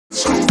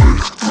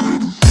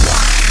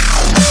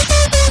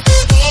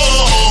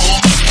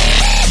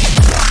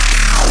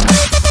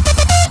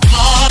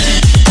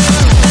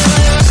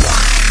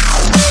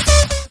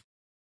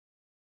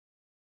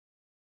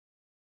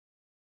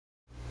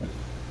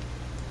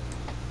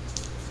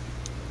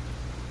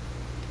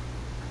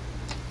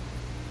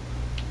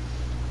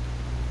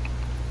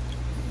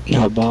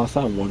No, boss,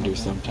 I wonder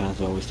sometimes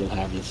why we still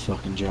have this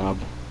fucking job.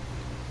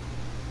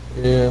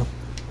 Yeah,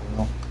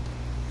 well,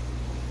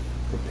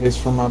 it pays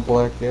for my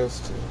black ass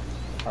to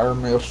hire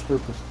male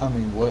strippers. I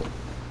mean, what?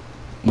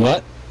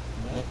 What?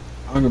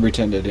 I'm gonna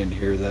pretend I didn't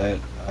hear that.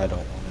 I don't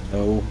want to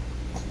know,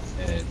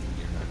 and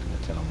you're not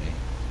gonna tell me.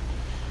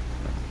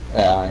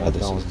 Yeah, I ain't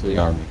This going is to. the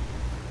army.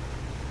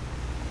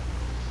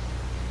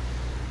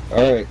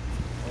 All right.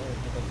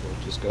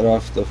 Just got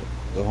off the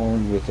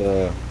horn with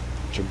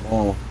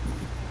Jamal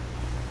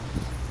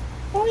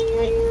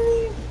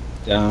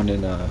down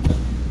in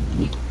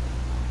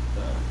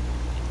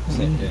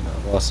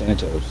Los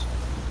Santos.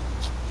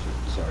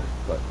 Sorry,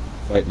 but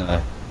fighting a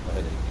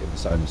headache and a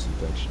sinus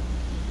infection.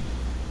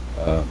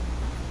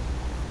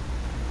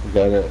 We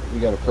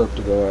got a perp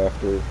to go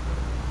after.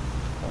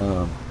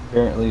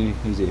 Apparently,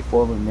 he's a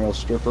former male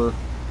stripper.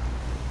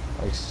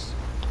 I'm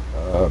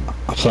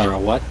sorry,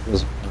 what?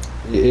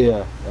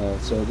 Yeah.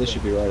 So this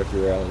should be right up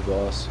your alley,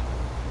 boss.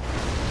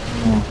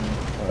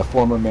 A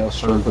former male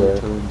stripper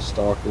turned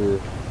stalker,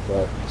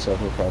 got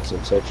several counts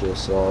of sexual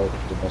assault,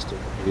 domestic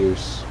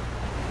abuse,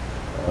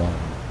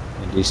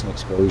 indecent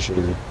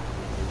exposure.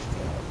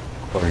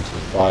 According to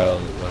the file,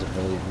 it wasn't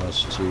really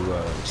much to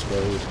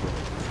expose, but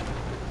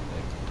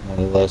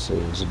nonetheless,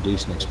 it was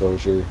indecent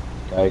exposure.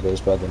 Guy goes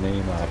by the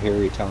name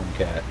Harry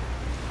Tomcat.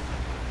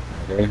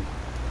 Okay?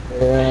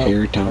 Yeah,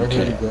 Harry I Tomcat.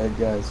 heard that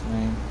guy's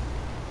name,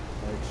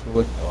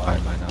 actually. Why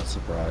am I not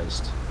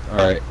surprised?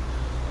 Alright.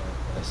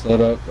 I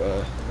slid up.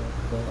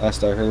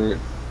 Last I heard,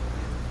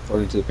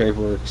 according to the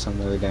paperwork,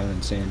 somewhere down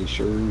in Sandy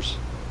Shores.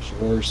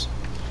 We'll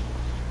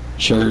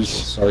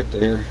start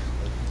there.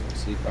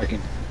 See if I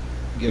can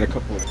get a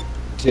couple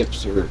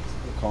tips or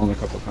call in a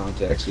couple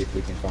contacts, see if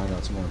we can find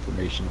out some more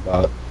information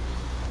about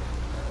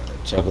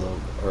Juggalo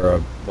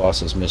or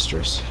boss's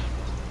mistress.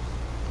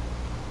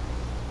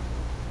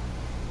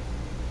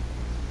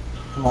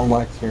 I don't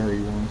like hairy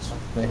ones.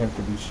 They have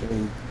to be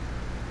shaved.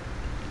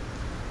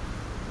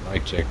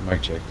 Mic check,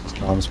 mic check. Is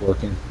comms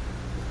working?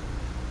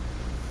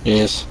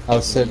 Yes. I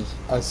said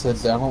I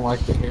don't like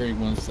the hairy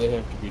ones. They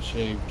have to be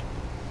shaved.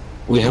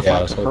 We have Yeah,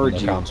 I was hoping heard the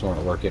you. comms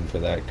weren't working for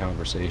that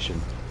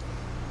conversation.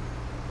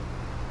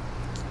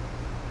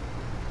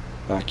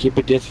 Keep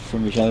a distance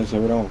from each other so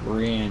we don't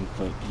ran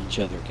for each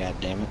other,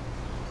 goddammit.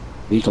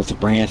 Vehicle's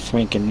brand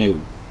spanking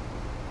new.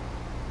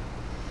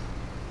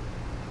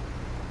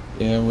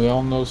 Yeah, we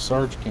all know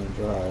Sarge can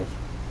drive.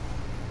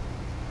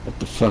 What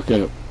the fuck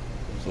up?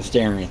 It's the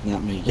steering, it's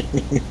not me.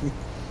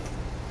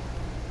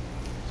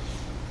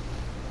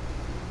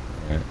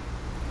 Alright.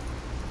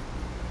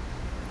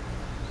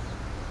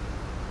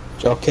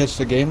 Did y'all catch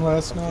the game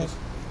last night?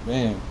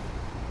 Man,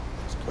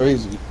 it's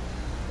crazy.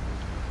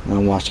 I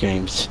don't watch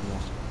games.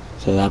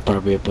 So that'll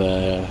probably be up,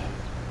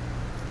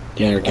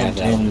 the other guys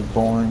out. Damn,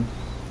 boring.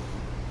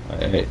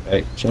 Hey,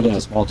 Shut with up.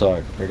 the small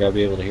talk. I gotta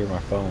be able to hear my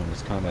phone.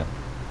 It's kind of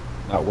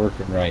not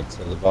working right,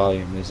 so the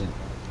volume isn't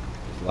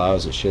as loud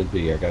as it should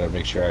be. I gotta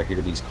make sure I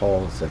hear these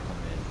calls that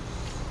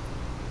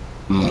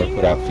come in. I gotta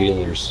put out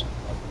feelers.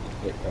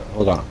 Hey,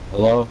 hold on.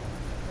 Hello?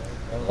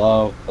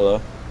 Hello? Hello?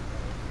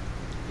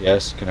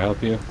 Yes, can I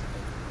help you?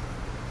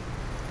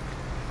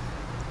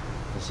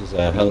 This is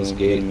Hell's Can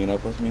Gate. you meet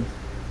up with me?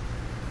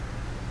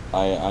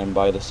 I'm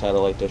by the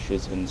satellite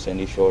dishes in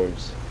Sandy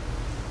Shores.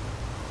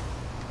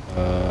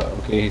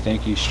 Okay,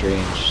 thank you,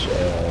 strange,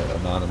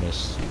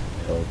 anonymous,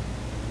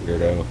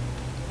 weirdo.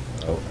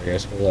 Oh, I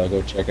guess we'll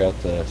go check out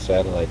the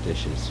satellite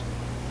dishes.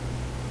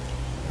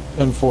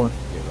 10-4.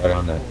 Get right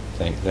on that.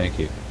 Thank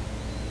you.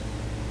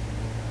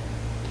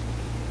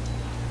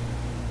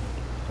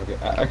 Okay,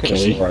 I could have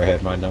Okay. swore I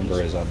had my number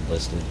as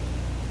unlisted.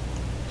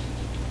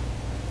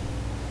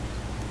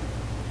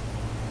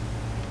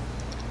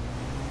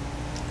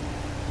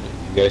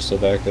 You guys still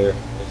back there?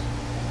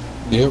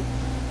 Yep.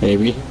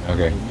 Maybe.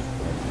 Okay. Alright,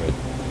 good.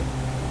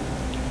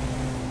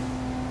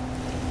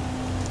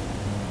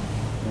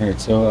 Alright,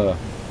 so,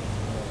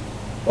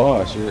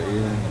 boss, you're in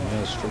the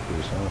male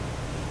strippers, huh?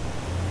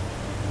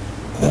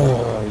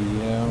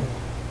 Yeah.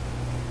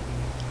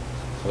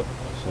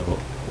 So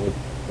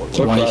what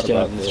So why you brought still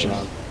about have this this?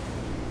 job?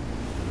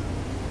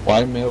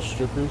 Why male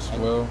strippers?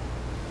 Well,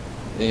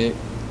 the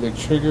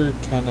trigger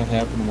kind of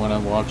happened when I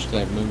watched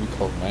that movie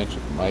called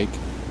Magic Mike.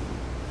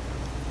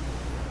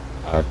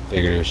 I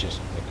figured it was just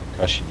a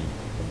concussion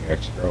from your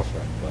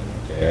ex-girlfriend, but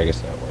okay, I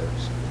guess that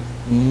works.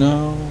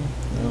 No.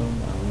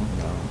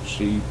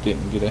 She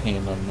didn't get a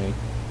hand on me.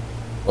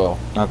 Well,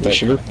 not that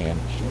sure? kind of hand.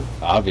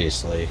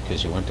 Obviously,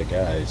 because you went to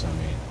guys, I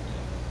mean,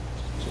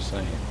 just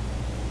saying.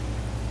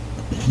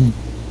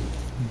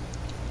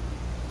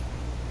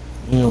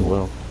 Yeah,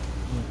 well.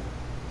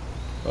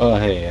 Oh,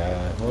 hey,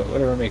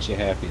 whatever makes you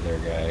happy there,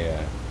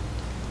 guy.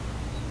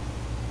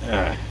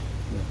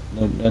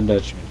 No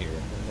judgment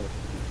here.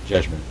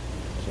 Judgment.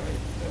 Sorry.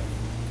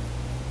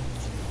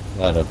 A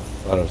lot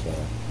of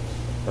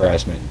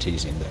harassment and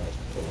teasing there.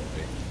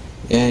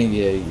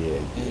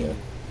 Yeah.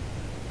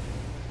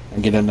 I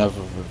get enough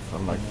of it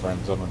from my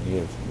friends. I don't need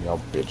it from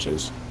y'all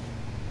bitches.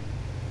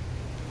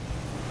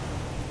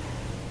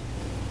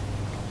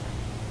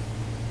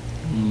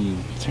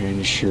 Turn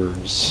the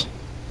shores.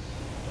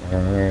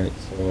 Alright,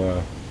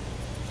 so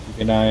keep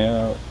an eye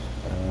out.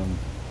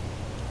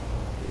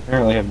 We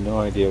apparently have no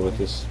idea what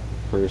this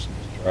person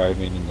is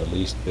driving in the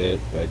least bit,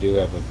 but I do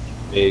have a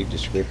vague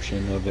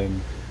description of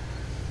him.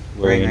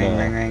 Ring,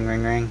 Wearing,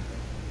 ring.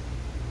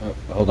 Oh,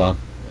 hold on.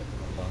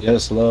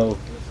 Yes, hello.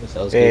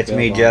 Hey, it's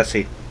me,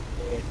 Jesse.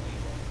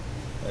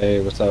 Hey,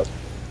 what's up?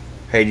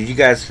 Hey, did you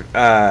guys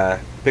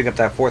pick up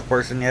that fourth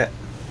person yet?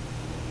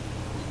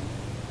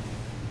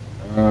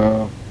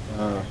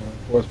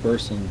 Fourth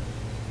person.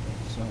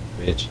 Son of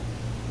a bitch.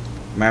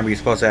 Remember, you're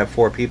supposed to have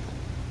 4 people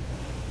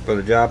for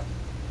the job?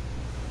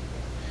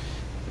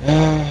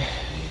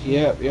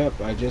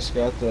 Yep. I just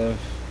got the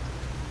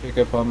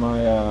pickup on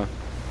my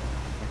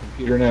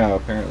computer now.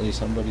 Apparently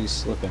somebody's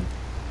slipping.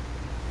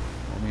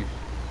 Let me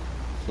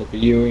flip a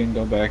U and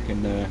go back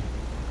and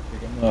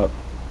pick him up.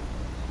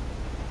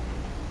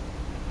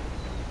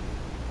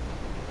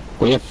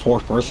 We have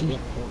 4th person?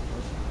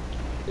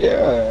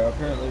 Yeah,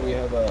 apparently we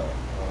have a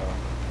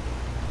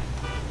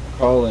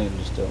call-in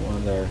just at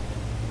one there.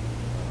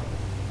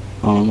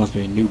 Oh, it must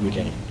be a newbie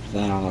then, because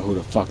I don't know who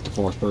the fuck the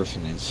 4th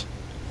person is.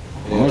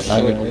 Yeah,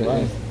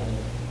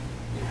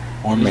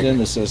 Or he's maybe in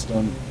the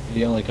system.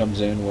 He only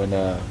comes in when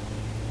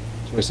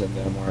Twist and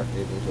them aren't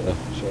able to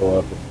show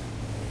up. And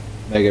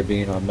Mega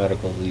being on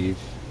medical leave.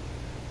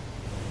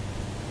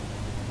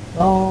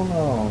 Oh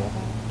no.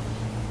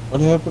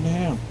 What happened to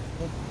him?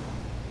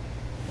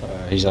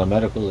 He's on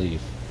medical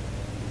leave.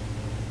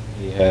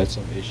 He had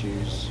some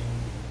issues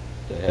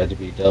that had to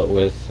be dealt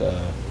with.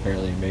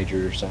 Apparently a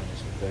major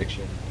sinus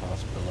infection,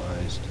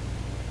 hospitalized,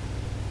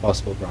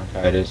 possible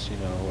bronchitis, you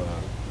know.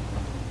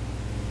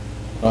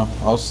 Well,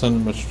 I'll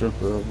send him a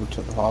stripper over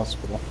to the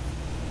hospital.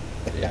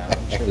 Yeah,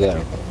 I'm sure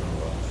that'll go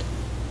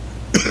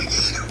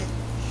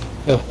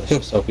well. Let's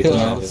just hope he doesn't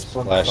have his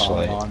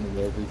flashlight. On and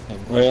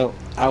everything. well,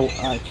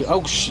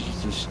 oh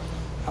Jesus,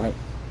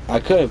 I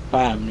could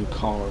buy him a new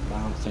car, but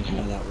I don't think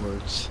how that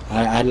works.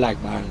 I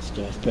like buying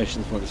stuff,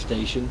 especially for the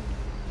station.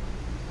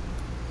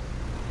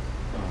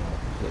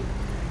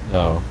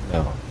 No.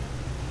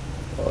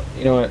 Well,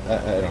 you know what?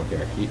 I don't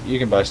care. You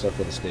can buy stuff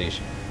for the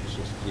station. It's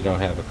just you don't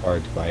have a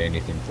card to buy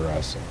anything for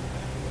us. So I'm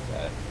happy with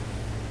that.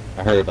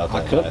 I heard about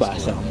that. I could last buy one,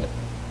 something.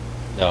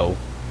 but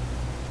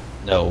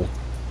No.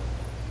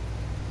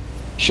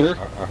 Sure.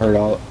 I heard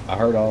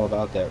all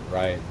about that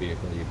riot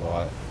vehicle you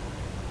bought.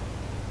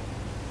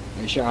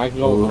 You sure I can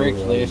go on Ooh, I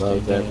Craigslist love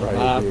and that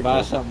riot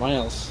buy vehicle. something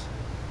else?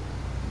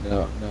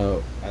 No,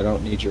 I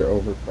don't need your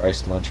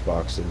overpriced lunch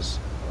boxes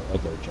or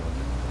other junk.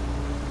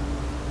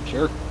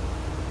 Sure.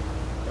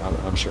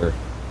 I'm sure.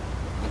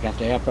 I got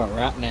the app out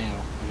right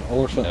now.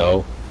 Or something.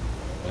 No.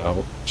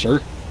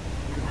 Sure.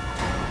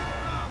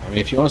 I mean,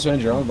 if you want to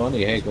spend your own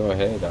money, hey, go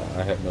ahead.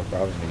 I have no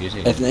problem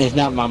using it. It's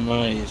not my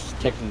money. It's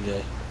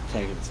technically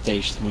taking the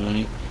station's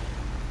money.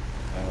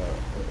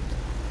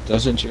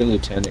 Doesn't your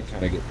lieutenant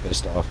kind of get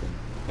pissed off and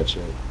cut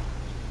you?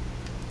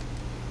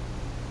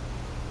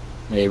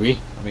 Maybe.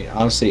 I mean,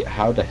 honestly,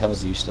 how the hell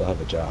do you still have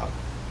a job?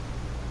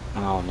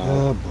 I don't know.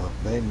 Oh,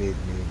 but they need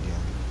me again.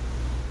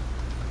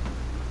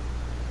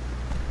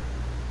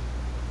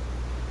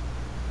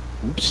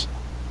 Oops.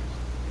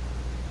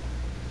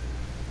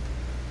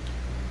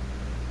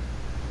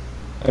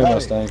 Hey,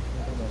 Mustang.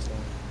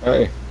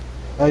 Hey.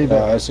 How you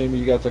doing? I assume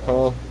you got the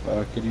call.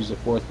 Could use a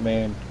 4th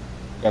man.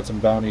 Got some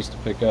bounties to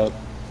pick up.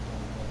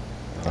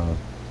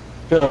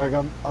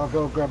 Sure, I'll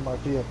go grab my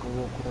vehicle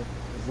real quick.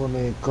 Just let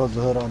me close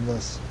the hood on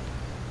this.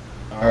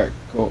 Alright,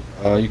 cool.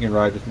 You can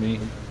ride with me.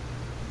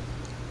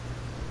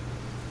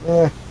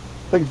 I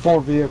think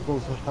 4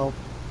 vehicles would help.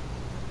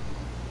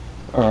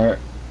 Alright.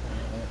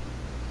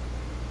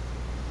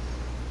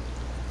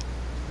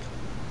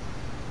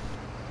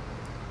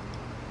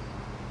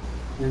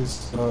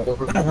 Here's,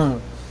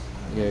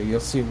 yeah,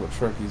 you'll see what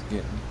truck he's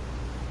getting.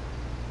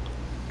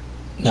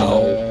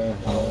 No.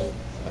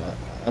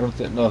 I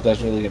don't know if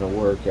that's really going to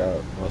work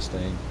out,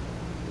 Mustang.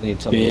 I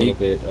need something a little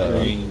Big,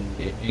 bit green,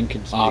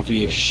 inconspicuous.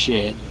 obvious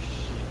shit.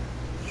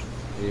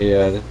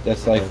 Yeah,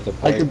 that's like the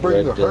I can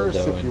bring bright the red hearse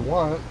dildo if you and-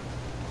 want.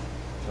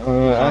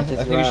 I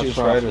think you should just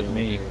ride with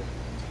me.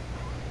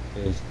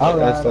 'Cause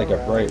that's like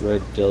a bright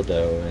red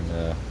dildo,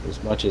 and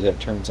as much as it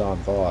turns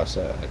on boss,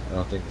 I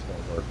don't think it's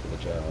going to work for the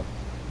job.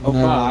 Oh,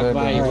 No, I can no,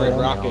 buy you no, a red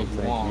no, rocket no, if you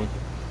thank want. you.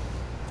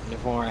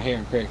 There's one right here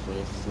in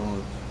Craigslist.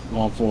 It's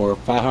going for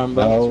 $500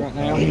 No. right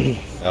now.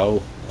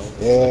 No.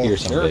 Yeah,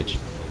 Here's some sure. bitch.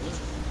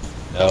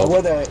 I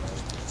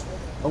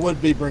No. would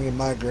be bringing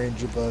my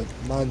Granger, but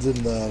mine's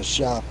in the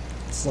shop.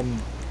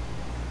 Some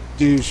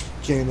douche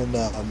came and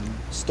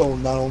stole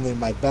not only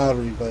my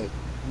battery, but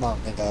my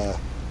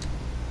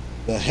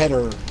the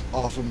header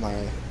off of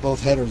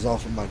both headers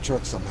off of my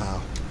truck somehow.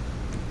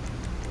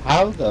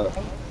 How the...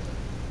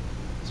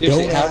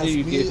 Seriously, Don't how ask do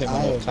you me, give him I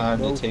enough have time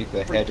no to take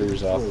the freaking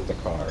headers off clue. of the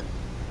car?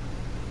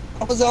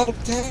 I was out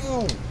of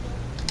town.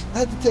 I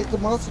had to take the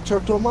monster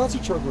truck to a monster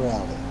truck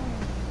rally.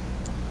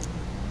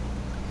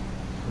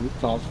 Who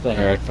calls that?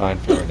 Alright, fine,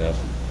 fair enough.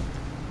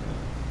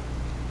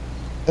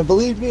 And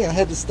believe me, I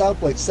had to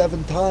stop like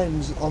 7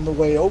 times on the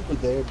way over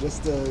there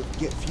just to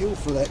get fuel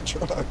for that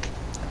truck.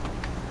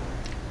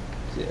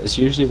 It's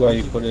usually why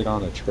you put it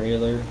on a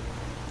trailer.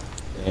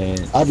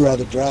 And I'd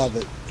rather drive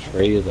it.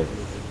 trailer.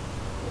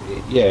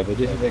 Yeah, but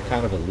isn't that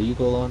kind of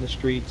illegal on the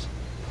streets?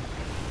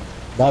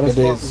 Not as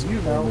It far is as you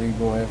know.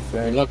 illegal, in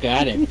fact. Look,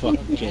 I didn't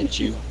fucking catch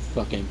you.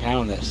 Fucking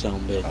pound that son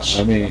of a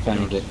bitch. I mean, I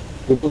found it.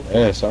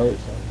 Yeah,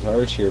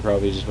 Sarge here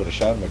probably just would have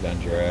shot him a gun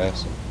to your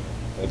ass. And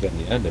that'd been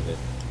the end of it.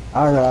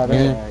 Alright,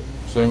 Yeah. alright.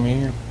 Same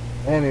here.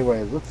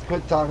 Anyway, let's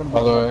quit talking about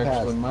Although, the past.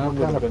 actually, mine What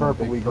would've kind of been a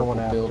purple big we going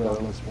after purple dildo.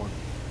 on this one?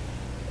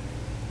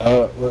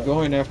 We're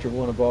going after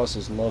one of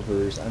Boss's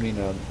lovers. I mean,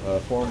 a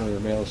former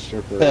male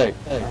stripper. Hey,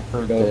 I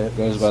heard that.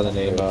 Goes by the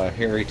name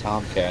Harry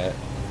Tomcat.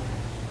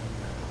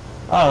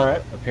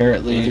 Alright.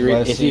 Apparently, Is he-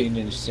 last is he- seen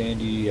in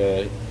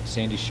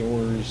Sandy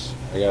Shores.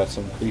 I got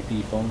some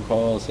creepy phone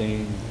call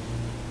saying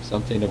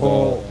something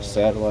about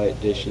satellite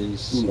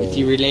dishes. Is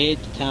he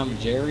related to Tom and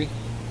Jerry?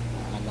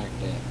 I like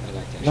that. I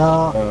like that.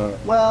 No.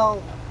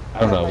 Well, I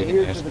don't know. my We can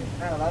ear to ask the him.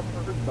 ground. I've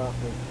heard about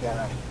this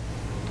guy.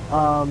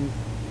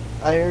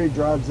 I hear he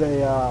drives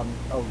a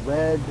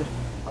red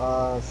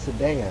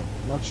sedan.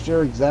 Not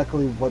sure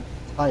exactly what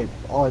type.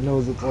 All I know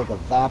is it's like a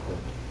vapid.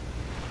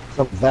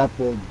 Some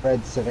vapid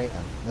red sedan.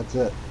 That's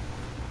it.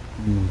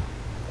 Hmm.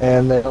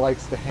 And it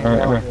likes to hang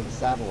Alright, out alright. near the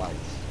satellites.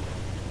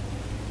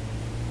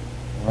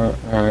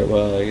 Alright,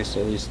 well, I guess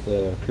at least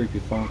the creepy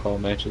phone call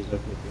matches up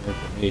with the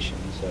information,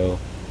 so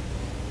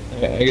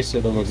I guess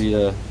it'll be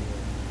our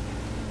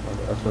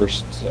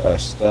first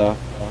stop.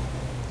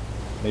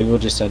 Maybe we'll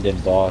just send in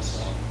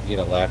Boss, get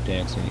a lap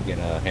dance, and you can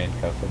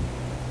handcuff him.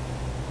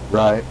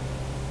 Right.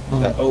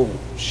 Oh,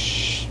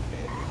 shh.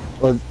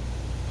 Was,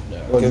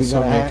 No. was he Guess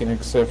I'll gonna make an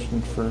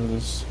exception for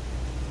this.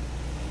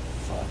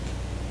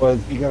 was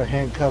he gonna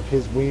handcuff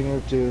his wiener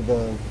to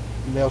the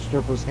male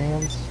stripper's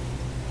hands?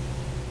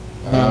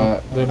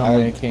 No, they don't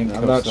make handcuffs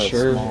I'm not that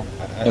sure. small.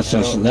 That's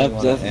I don't really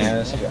wanna that's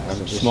ask.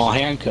 I'm just, small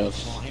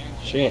handcuffs.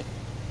 Shit.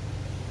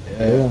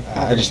 Yeah,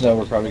 I just know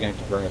we're probably going to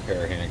have to bring a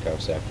pair of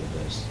handcuffs after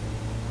this.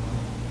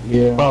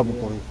 Yeah.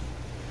 Probably.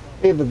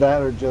 Either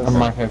that or I just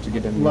might have to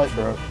get a new Let-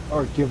 truck.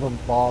 or give them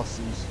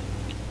bosses.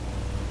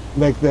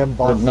 Make them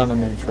Or bosses. not a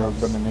new truck,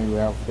 but a new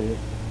outfit.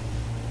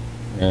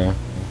 Yeah.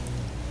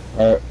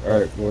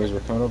 Alright, boys, we're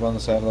coming up on the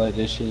satellite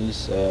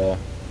dishes.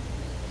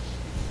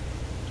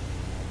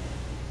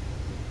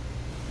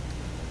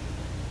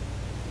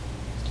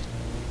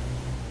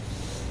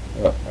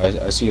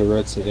 I see a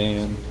red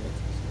sedan.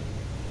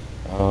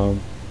 I'm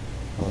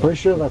pretty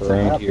sure that's a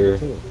around vapid here.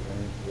 too.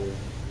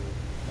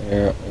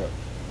 Yeah,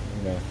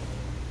 yeah.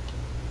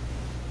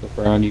 Look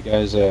around, you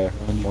guys.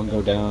 One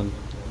go down.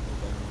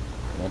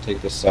 I'll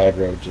take this side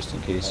road just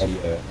in case he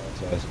decides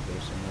to go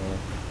somewhere.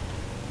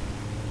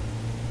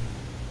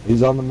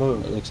 He's on the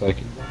move. It looks like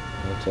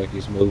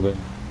he's moving.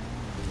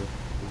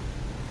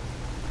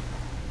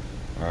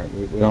 Alright,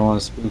 we don't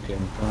want to spook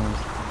him.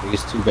 If he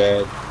gets too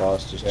bad,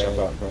 boss, just jump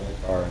out in front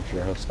of the car. I'm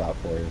sure he'll stop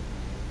for you.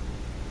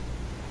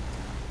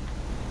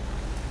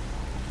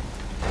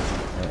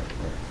 Alright.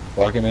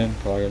 Plug him in.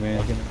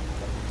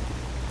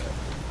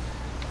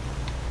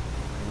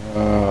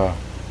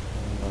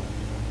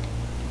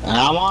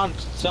 I'm on,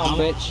 son of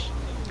a bitch.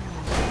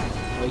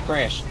 Oh, he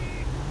crashed.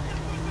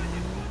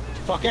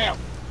 Fuck out.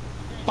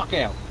 Fuck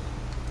out.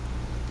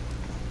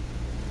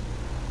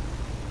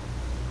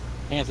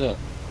 Hands up.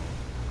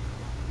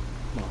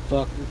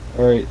 Motherfucker.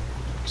 Alright.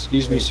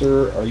 Excuse me,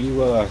 sir. Are you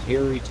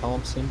Harry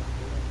Thompson?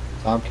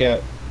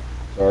 Tomcat?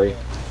 Sorry.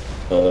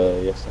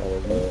 Yes, I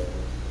was.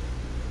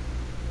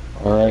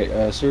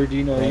 Alright, sir, do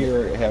you know you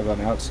have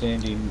an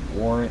outstanding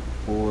warrant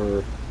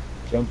for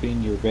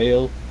jumping your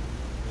bail?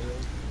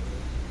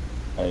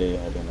 I do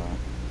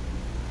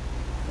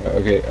not.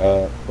 Okay,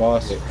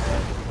 boss.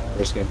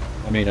 Risk him.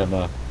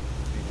 I'm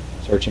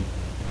searching.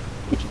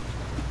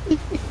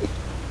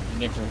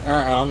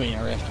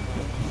 Arrest him.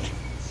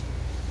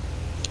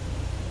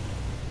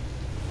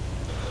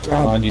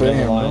 God On, you know the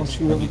damn, lines.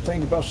 don't you ever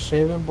think about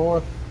shaving,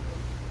 boy?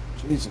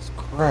 Jesus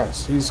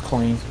Christ, he's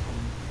clean.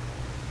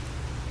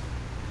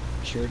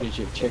 Sure, did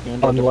you check under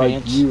the Unlike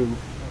pants? you.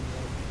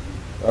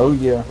 Oh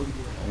yeah.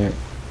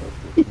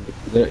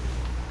 There-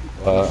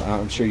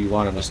 I'm sure you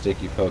want him to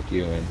sticky poke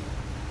you and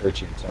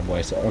hurt you in some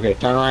way. So okay.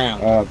 Turn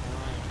around.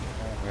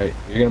 Alright,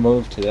 you're gonna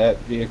move to that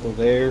vehicle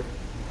there.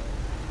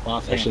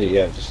 Boss Actually,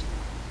 handcuffs.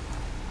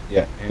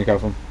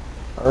 handcuff him.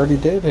 I already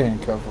did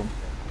handcuff him.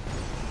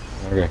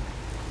 Okay.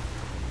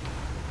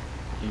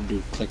 You can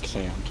do click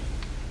sound.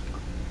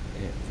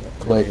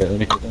 Click.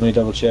 Okay, let me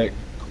double check.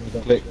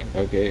 Click.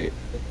 Okay.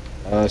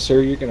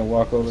 Sir, you're gonna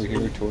walk over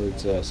here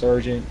towards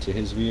Sergeant to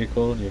his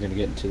vehicle, and you're gonna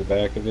get into the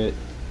back of it.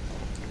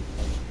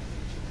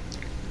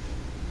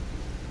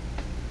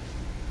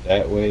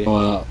 That way.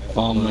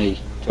 Follow me.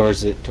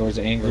 Towards the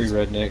angry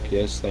redneck.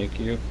 Yes, thank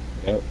you.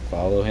 Yep.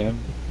 Follow him.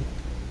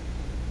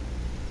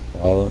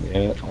 Follow him.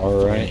 Yeah.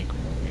 All right.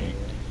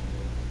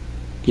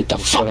 Get the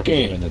Shut fuck up and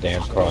get in in, the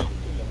damn car.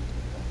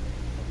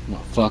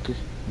 motherfucker.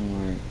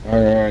 All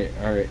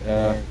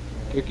right.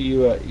 Cookie,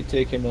 you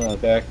take him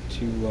back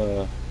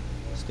to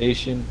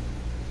station.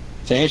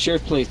 St.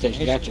 Sheriff's Police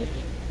Station. Gotcha.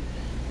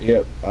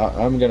 Yep,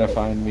 I'm gonna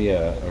find me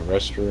a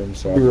restroom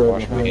so I Be can right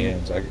wash my behind you.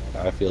 hands.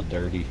 I feel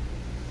dirty.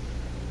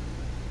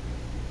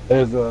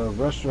 There's a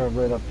restaurant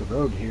right up the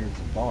road here. It's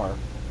a bar.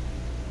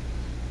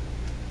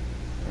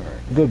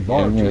 Alright. Good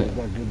bar, Yeah, too. I'm It's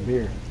got good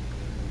beer.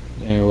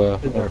 Yeah, well,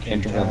 Been there I a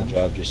can't few turn on the times.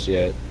 job just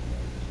yet.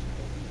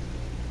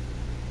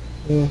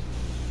 Yeah.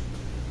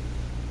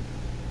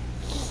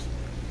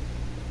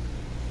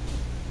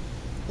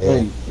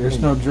 Hey, there's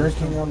no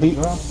drinking on the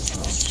job?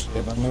 Oh,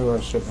 shit, I knew I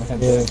shouldn't have had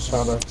that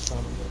shot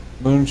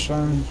of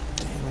moonshine.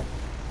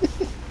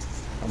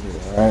 I'll be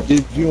alright. Dude,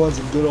 if you want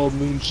some good old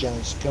moonshine,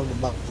 you should come to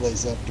my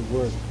place after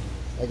work.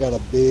 I got a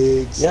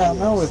big. Yeah, I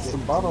know, stand it's the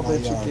sitting bottle in my that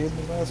you yard. gave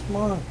me last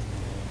month.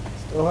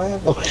 Still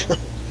have it. Okay.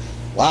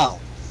 Wow.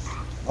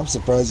 I'm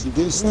surprised you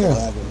do still Yeah.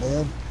 have it,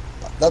 man.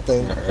 That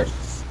thing. Alright.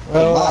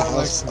 Well, my I like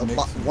house, to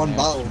mix and one match,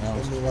 bottle and I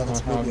was only trying runs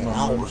to have maybe an my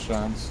hour.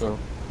 moonshine, so.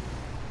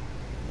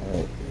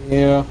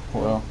 Yeah,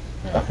 well,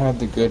 I had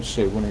the good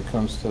shit when it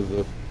comes to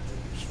the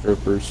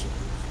strippers.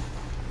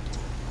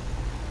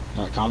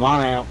 Alright, come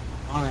on out.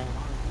 Come on out.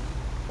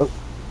 Oh.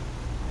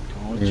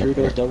 Going through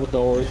those double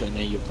doors, and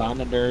then you find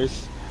the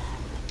nurse.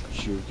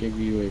 She'll give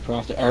you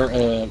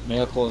a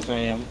medical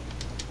exam.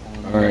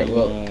 On Alright, the,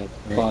 well,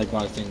 body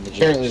boxing the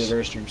Apparently the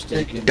restroom's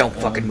taken. Don't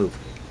fucking move.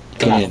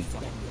 Come Come on. on.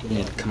 Get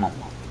in. Come on.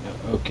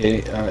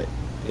 Okay, Get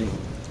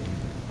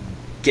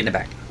in the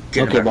back.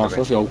 Get in Okay, the back. boss,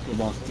 let's go.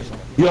 Boss.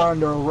 You're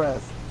under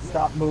arrest.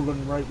 Stop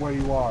moving right where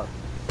you are.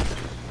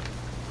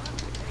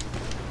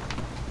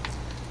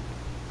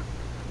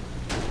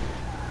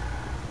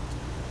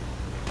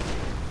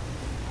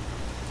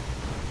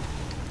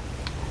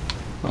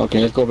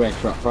 Okay, let's go back.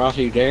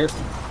 Frosty, you there?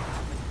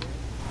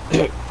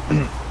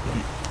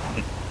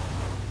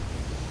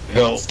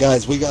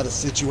 Guys, we got a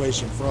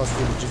situation.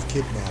 Frosty was just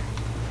kidnapped.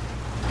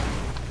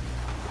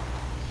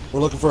 We're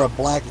looking for a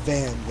black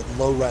van with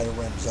lowrider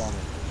rims on it.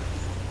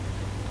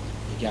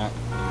 You got.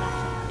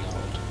 Oh,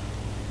 God.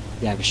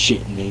 You have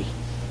shitting me.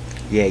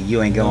 Yeah,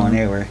 you ain't going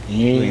anywhere.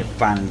 You Yeah. ain't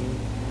finding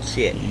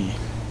shit. Yeah.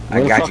 I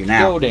Where the got fuck you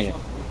now. Go, then?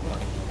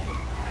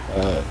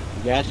 You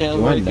gotta tell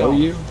do where I to know go.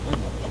 you? I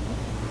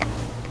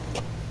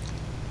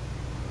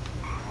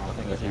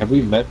think that's it. Have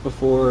we met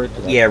before?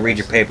 Did I Yeah, read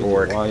your sleep with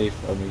paperwork. Wife?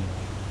 I mean,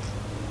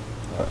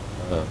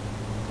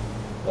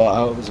 well,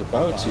 I was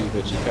about to,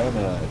 but you kind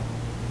of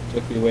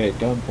took me away at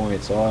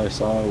gunpoint, so all I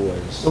saw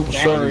was Oh, a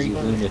sorry. crazy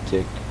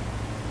lunatic.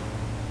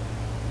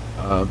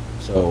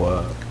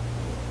 So,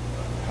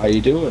 how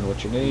you doing?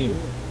 What's your name?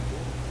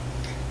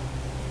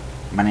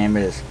 My name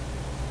is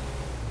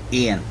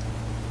Ian.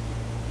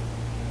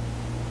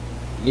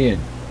 Ian.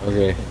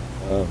 Okay.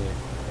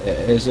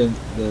 Isn't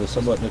the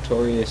somewhat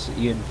notorious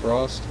Ian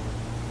Frost?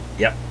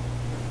 Yep.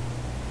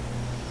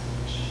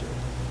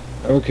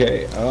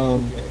 Okay.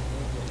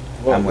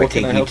 Well, I'm what gonna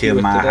can I take you help to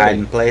with my today?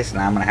 hiding place, and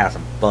I'm gonna have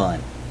some fun.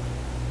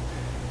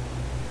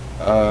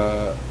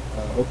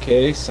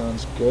 Okay,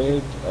 sounds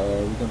good.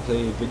 We gonna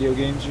play video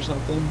games or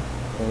something?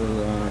 Or,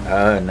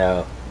 Oh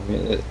no. I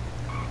mean,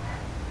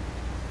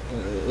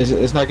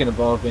 it's not gonna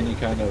involve any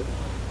kind of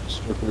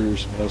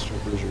strippers, male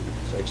strippers, or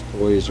sex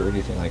toys or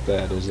anything like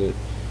that, is it?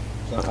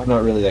 I'm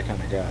not really that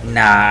kind of guy.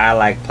 Nah, I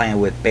like playing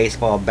with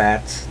baseball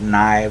bats,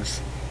 knives,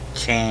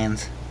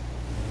 chains.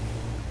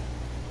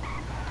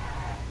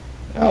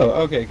 Oh,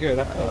 okay, good.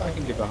 I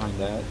can get behind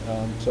that.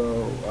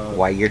 So,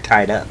 Why you're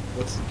tied up?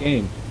 what's the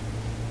game?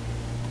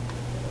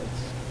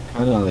 It's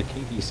kind of on the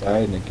kinky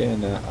side, and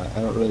again, I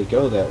don't really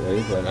go that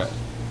way, but I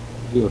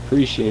do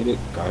appreciate it.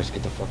 Guys,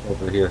 get the fuck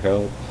over here,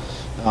 help.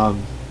 I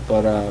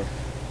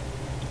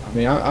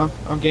mean,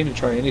 I'm game to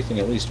try anything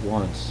at least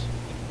once.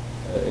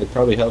 It'd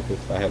probably help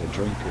if I had a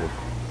drink or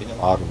a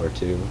bottle or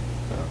two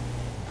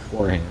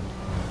beforehand.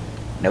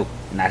 Nope,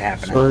 not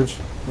happening. Serge,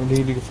 we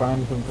need to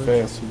find him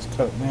fast. He's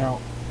cutting out.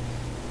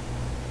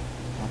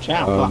 Watch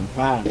out, Um,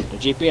 fine. The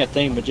GPS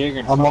thing, but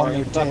jiggering I'm car on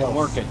ain't their fucking tails.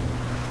 working.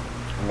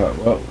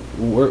 Well,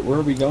 where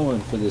are we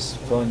going for this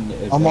fun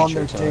adventure I'm on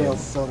their time? tails,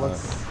 so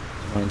let's.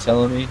 You mind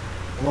telling me?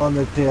 I'm on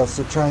their tails,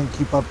 so try and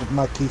keep up with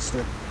my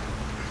keister.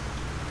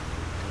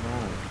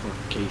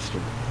 Fucking keister.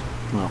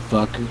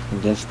 Motherfucker.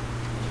 And just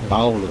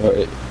follow Are,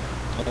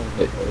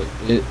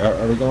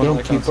 are we going Don't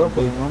like on keep some up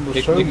with big him. I'm just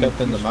picnic showing you. up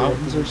in the He's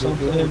mountains or ready to do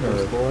something,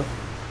 this, boy.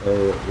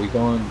 or are we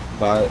going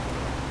by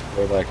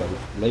or like a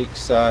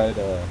lakeside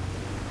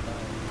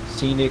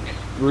scenic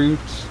route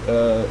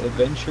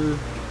adventure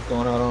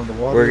going out on the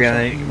water? We're or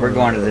gonna something, we're or-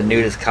 going to the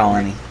nudist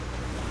colony.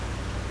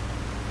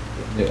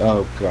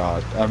 Oh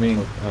God! I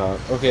mean,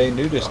 okay,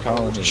 nudist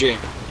colony. Shit.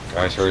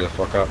 Guys, hurry the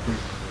fuck up.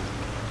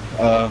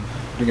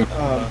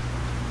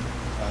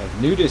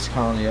 Nudist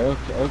colony.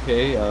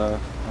 Okay. I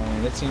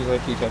mean, it seems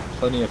like you'd have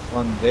plenty of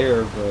fun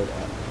there, but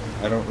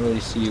I don't really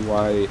see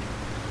why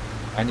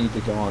I need to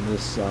go on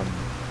this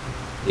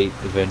date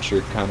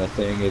adventure kind of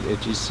thing.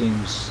 It just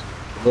seems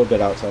a little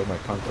bit outside my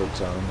comfort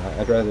zone.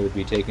 I'd rather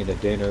be taken to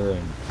dinner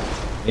and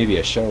maybe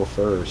a show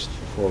first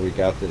before we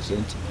got this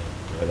intimate.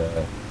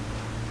 But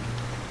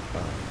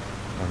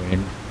I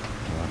mean,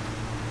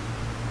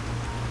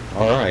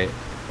 all right.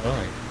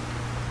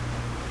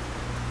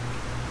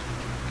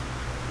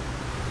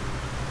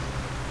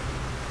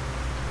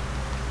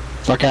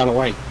 Fuck out of the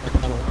way.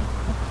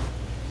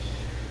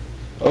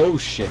 Oh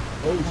shit.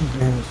 He'll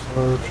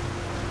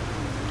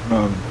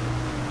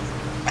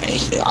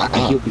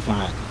be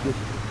fine.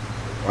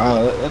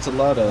 Wow, that's a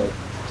lot of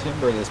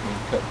timber that's being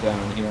cut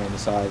down here on the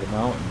side of the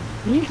mountain.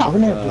 We're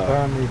gonna have to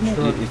buy a new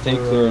truck. You think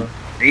for, they're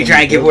Are you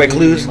trying to give away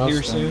clues?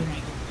 here soon?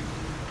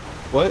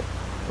 What?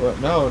 What?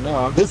 No,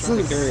 I'm This just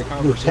trying to carry a is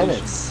conversation.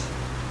 Lieutenant's.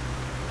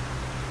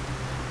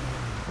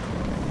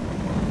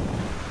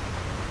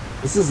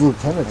 This is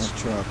Lieutenant's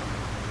truck.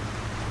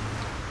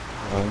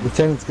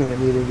 Lieutenant's gonna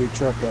need a new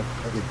truck up.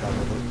 I get that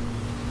with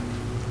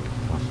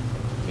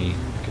Me,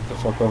 get the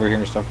fuck over here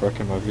and stop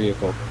wrecking my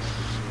vehicle.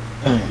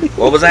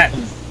 What was that?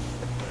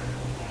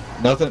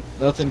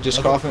 Nothing,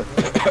 just coughing.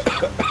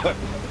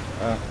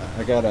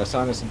 I got a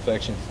sinus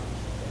infection.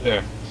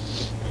 Yeah.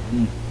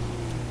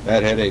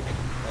 Bad headache.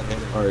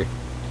 Sorry.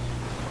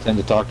 I tend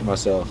to talk to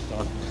myself.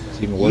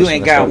 It's even worse You when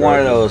ain't I got start one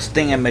of writing. those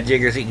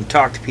thingamajiggers you can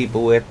talk to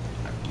people with.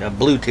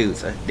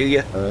 Bluetooth, do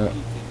you?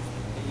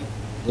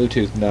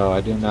 Bluetooth? No, I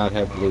do not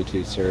have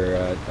Bluetooth,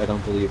 sir. I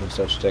don't believe in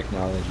such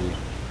technology.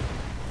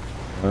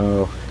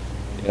 Oh,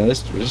 yeah.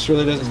 This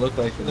really doesn't look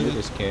like the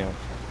nudist camp,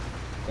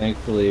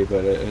 thankfully,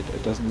 but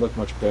it doesn't look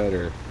much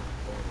better.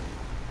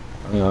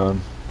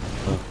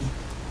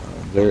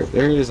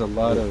 There is a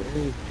lot of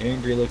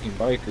angry-looking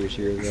bikers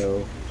here,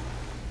 though.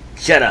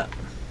 Shut up.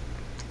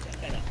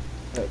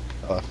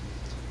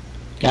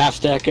 Gotta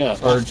stack up.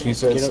 Sarge, he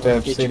said Get up-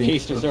 Step get your City.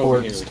 keisters over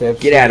Report here. Step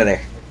Get out of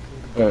there.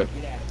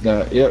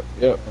 Yep.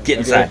 Get Okay,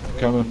 inside.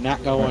 coming.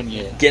 Not going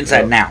yet. Get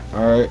inside now.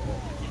 All right.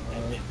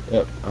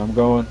 Yep, I'm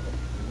going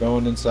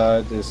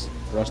inside this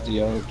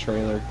rusty old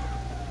trailer.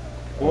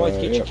 Boys,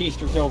 get your yep.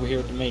 keisters over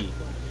here to me.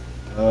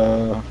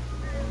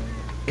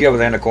 Get over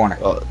there in the corner.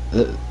 Well,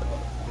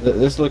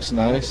 this looks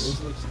nice.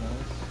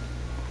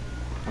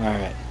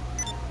 Alright.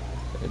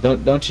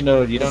 Don't you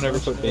know you don't ever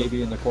put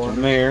baby in the Come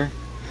corner? here.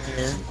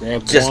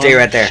 Grab Just one, stay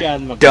right there. shot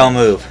in the Don't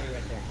move.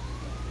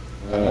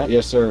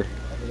 Yes, sir.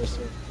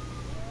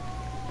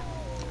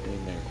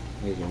 In there.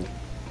 There you go.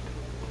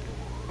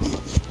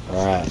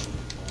 Alright.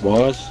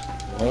 Boys.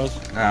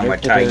 I'm gonna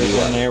tie you in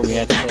up. there. We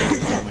had to play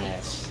with some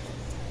ass.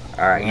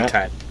 Alright, you Alright.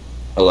 tied.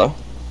 Hello?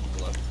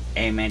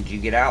 Hey man, did you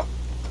get out?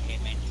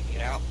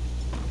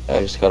 I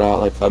just got out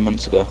like 5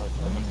 minutes ago.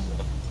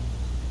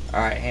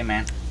 Alright, hey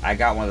man. I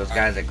got one of those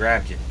guys that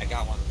grabbed you.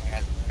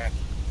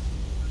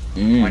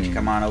 Why don't you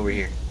come on over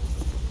here?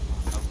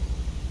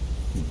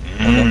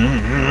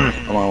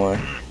 I'm on my way.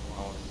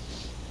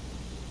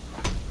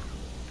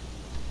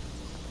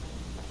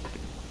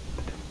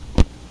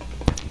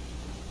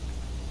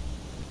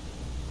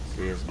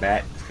 See this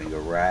bat? It's gonna go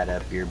right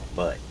up your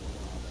butt.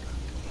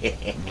 Hey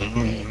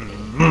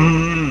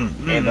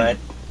bud,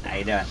 how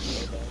you doing?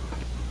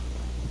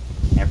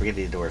 Can't forget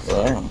these doors.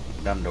 Hello.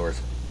 Dumb doors.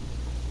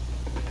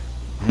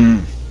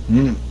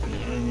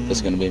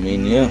 It's gonna be me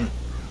and you.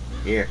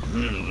 Here,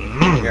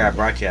 I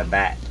brought you a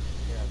bat.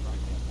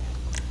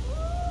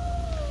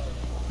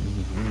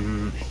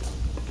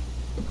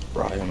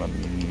 Brian,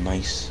 I'm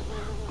nice.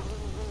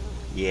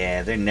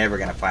 Yeah, they're never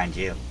gonna find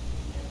you.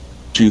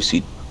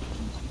 Juicy.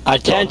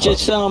 Attention,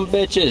 some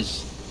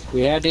bitches.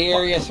 We had the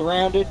area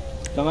surrounded.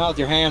 Come out with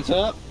your hands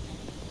up.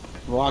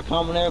 While I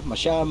come in there with my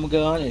shotgun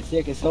gun and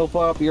stick it so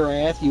far up your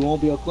ass you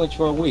won't be able to quench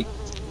for a week.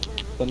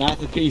 So nice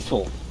and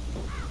peaceful.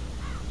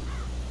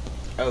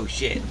 Oh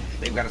shit,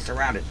 they've got us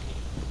surrounded.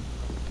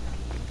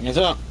 Hands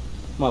up,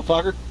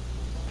 motherfucker.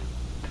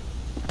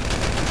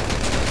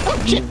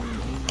 Oh shit!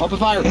 Open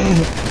fire!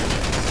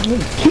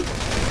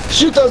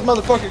 Shoot those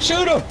motherfuckers!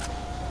 Shoot them!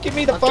 Get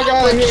me the fuck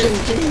out of here!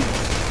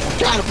 I'm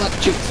trying to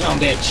fucking shoot some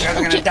bitch. You guys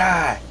are gonna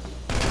die.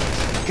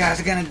 You guys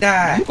are gonna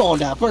die. You going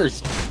down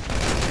first.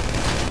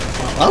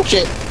 Oh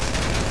shit!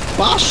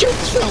 Well, I'll shoot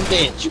some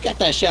bitch. You got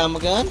that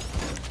shotgun gun.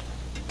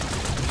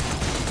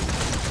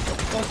 What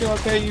the fuck do I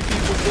pay you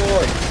people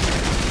for?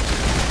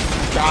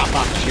 God,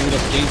 fucking shoot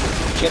us,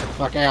 Jesus. Get the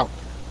fuck out.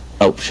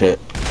 Oh shit.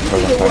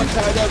 You're the one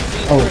tied up to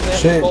me Oh for that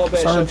shit, ball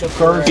bat Sarge, shut the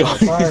Sarge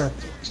fuck on out. fire.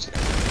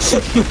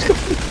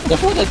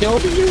 That's what I do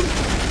to you.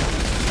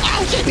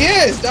 Oh shit!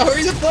 Yes! Now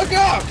hurry the fuck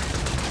up!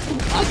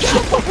 I'm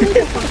trying to hurry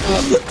the fuck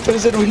up. Who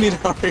said we need to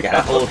hurry Got a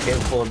up? whole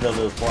table full of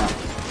dildos for him.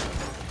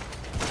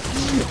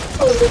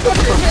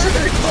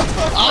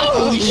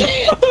 Oh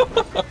shit!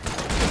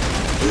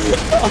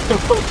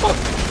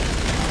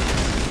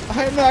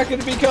 I'm not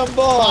gonna become Oh,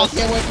 boss!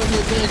 get away from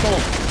your vehicle.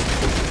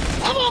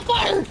 I'm on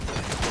fire!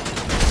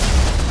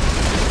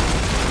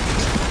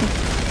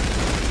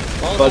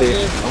 Buddy,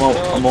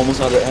 I'm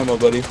almost out of ammo,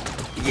 buddy.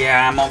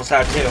 Yeah, I'm almost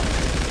out too.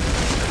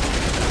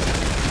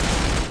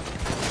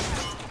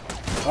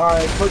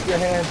 Alright, put your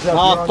hands up.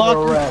 Oh, You're fuck.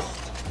 under arrest.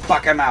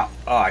 Fuck, I'm out.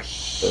 Oh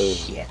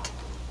shit.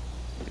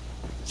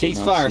 Cease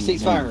fire.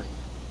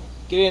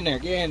 Get in there,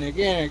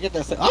 get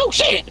that stuff. Oh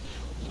shit!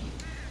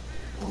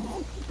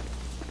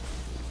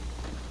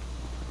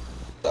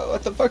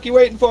 What the fuck you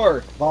waiting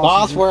for?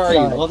 Boss, where are you?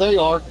 inside. Well, there you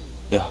are.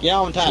 Yeah. Get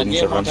on time, Shouldn't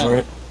get you on run time. for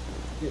it?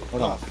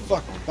 Hold on.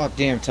 Fuck about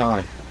damn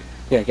time.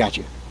 Yeah, got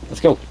you. Let's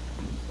go.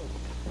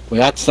 We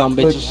got some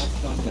bitches.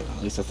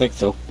 At least I think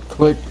so.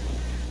 Click.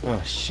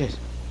 Oh shit.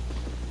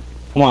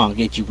 Come on,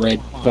 get you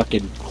red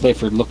fucking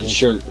Clifford looking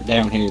shirt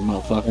down here,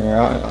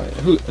 motherfucker.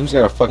 Who's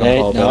got a fucking Hey,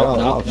 ball?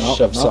 no.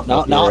 Something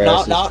up your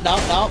asses.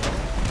 No.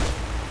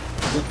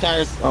 Your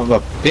tires. Son of a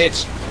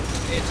bitch.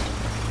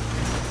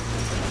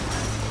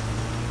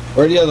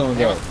 Where'd the other one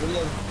go?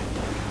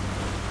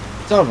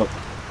 Son of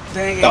a.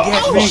 Dang it,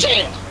 get me.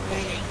 Shit!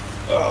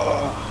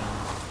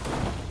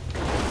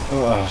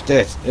 Oh,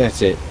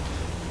 that's it.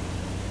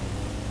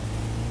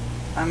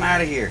 I'm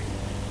out of here.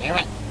 Damn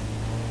it.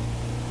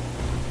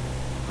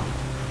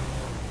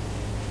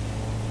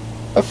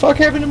 What the fuck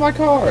happened to my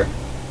car?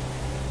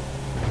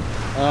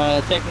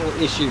 Technical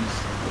issues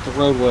with the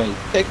roadway.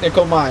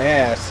 Technical my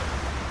ass.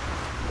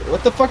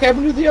 What the fuck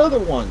happened to the other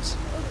ones?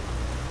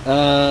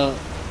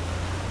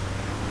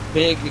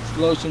 Big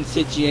explosion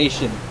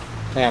situation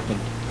happened.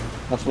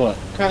 That's what.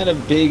 Kind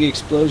of big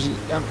explosion.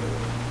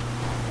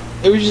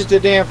 It was just a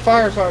damn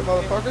firefight,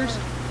 motherfuckers.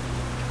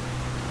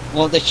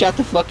 Well, they shot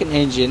the fucking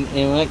engine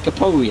and went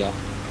kapoya.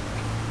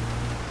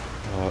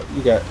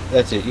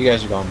 That's it. You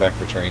guys are going back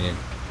for training.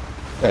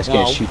 You guys No.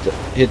 can't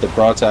hit the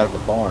broadside of a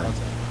barn.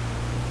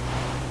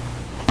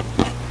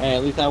 Hey,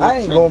 at least I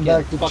ain't going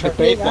back to fucking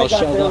training. baseball I got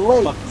showed there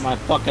up late. my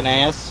fucking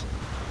ass.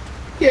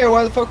 Yeah,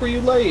 why the fuck were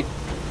you late?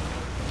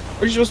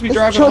 Were you supposed to be This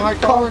driving truck my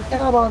car? conked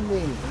out on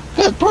me.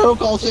 Because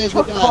protocol says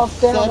we Truck gotta conked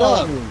set down up.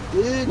 on me,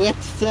 dude. We have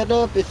to set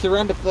up and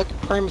surround the fucking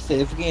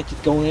premises. If we can't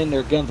just go in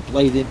there, guns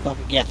blazing,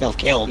 fucking get ourselves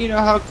killed. You know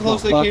how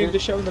close they Motherfucker. came to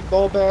shoving the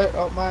ball bat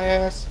up my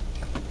ass?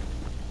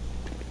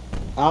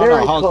 I don't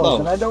Very know how close,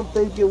 and I don't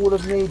think it would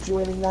have made you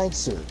any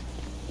nicer.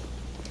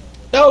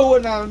 No, it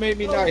would not have made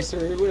me nicer.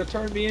 It would have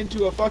turned me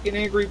into a fucking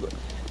angry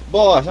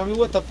boss. I mean,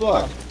 what the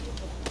fuck?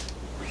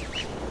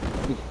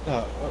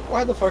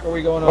 Why the fuck are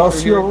we going over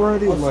Boss, here? you're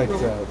already like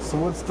that, so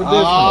what's the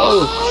difference?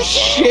 Oh,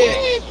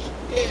 shit!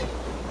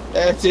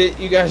 That's it.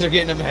 You guys are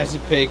getting a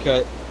massive pay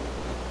cut.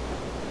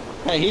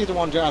 Hey, he's the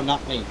one driving,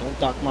 not me. Don't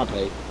talk my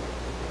pay.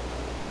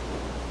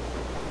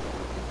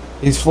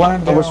 He's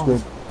flying I down. wish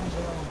we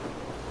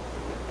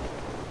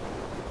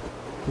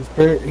He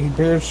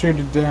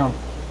parachuted down.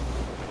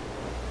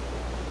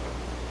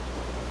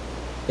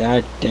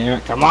 God damn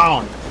it. Come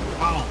on.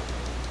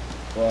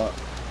 Well,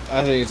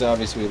 I think it's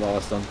obvious we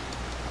lost them.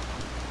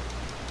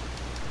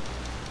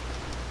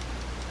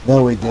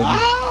 No, we didn't.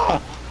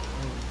 Ah!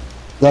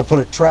 I put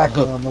a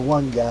tracker on the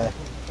one guy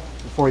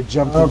before he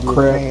jumped Oh into the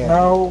crap, van.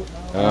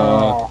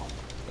 no.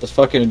 Those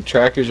fucking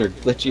trackers are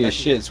glitchy as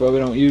shit. That's why we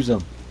don't use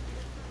them.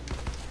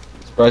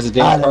 Surprised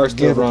the I damn car's didn't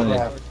still give a running.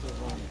 crap.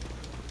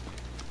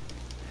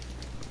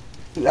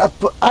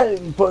 I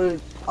didn't put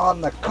it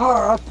on the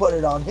car, I put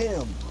it on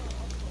him.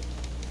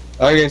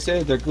 Like I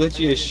said, they're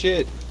glitchy as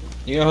shit.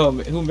 You know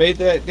who made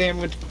that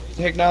damn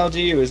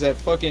technology? It was that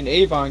fucking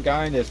Avon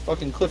guy and his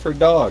fucking Clifford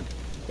dog.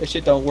 That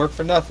shit don't work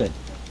for nothing.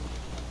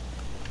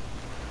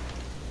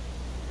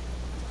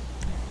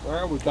 Where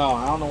are we going?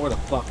 I don't know where the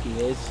fuck he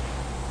is.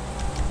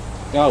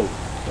 Go.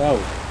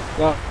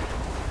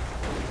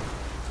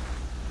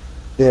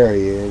 There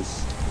he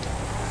is.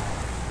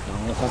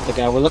 No, that's not the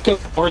guy we're looking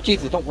for.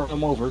 Jesus, don't run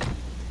him over.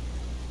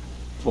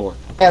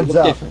 Hands Look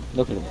up. different.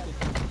 Look at him.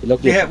 You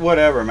look Yeah, different.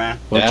 whatever, man.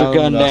 Put your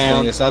gun nothing.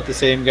 down. It's not the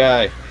same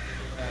guy.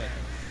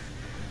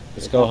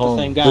 Let's go not the home.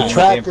 same Get guy. The your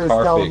damn tracker's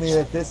car telling me fixed.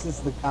 that this is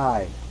the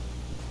guy.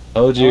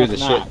 Told you No, the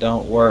it's shit not.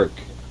 don't work.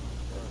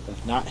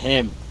 That's not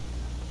him.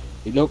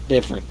 He looked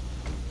different.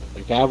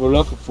 The guy we're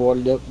looking for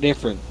looked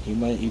different. He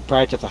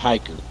probably just a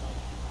hiker.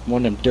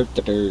 One of them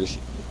dirt-ditters.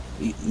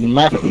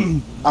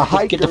 A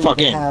hiker get the fuck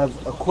can in. have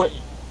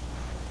equipment.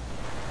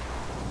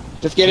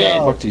 Just get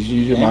No. in. Fuck did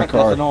you do Damn my it,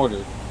 car? That's an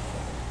order.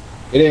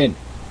 Get in.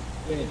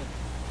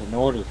 That's an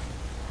order.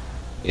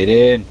 Get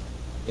in.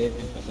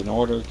 That's an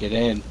order. Get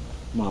in,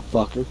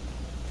 motherfucker.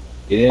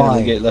 Get in or Fine.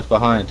 we get left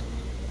behind.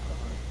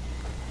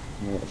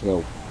 All right, let's go.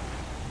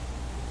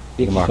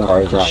 My Jesus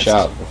car is fucking a Christ.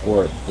 shot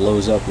before it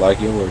blows up like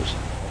yours.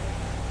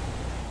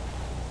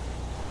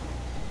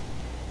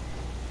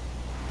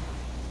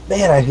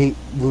 Man, I hate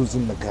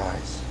losing the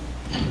guys.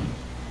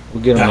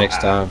 We'll get them next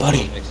time.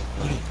 Buddy,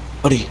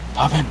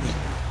 pop in.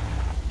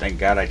 Thank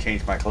God I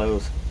changed my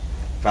clothes.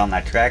 Found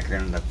that tracker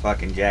in the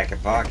fucking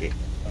jacket pocket.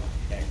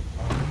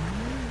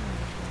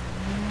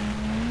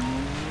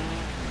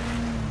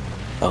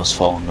 I was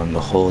following them the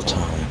whole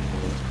time.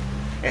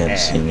 Didn't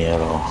see me at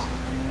all.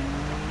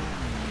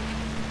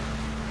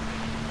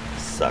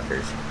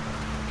 Suckers.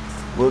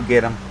 We'll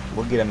get them.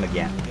 We'll get them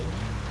again.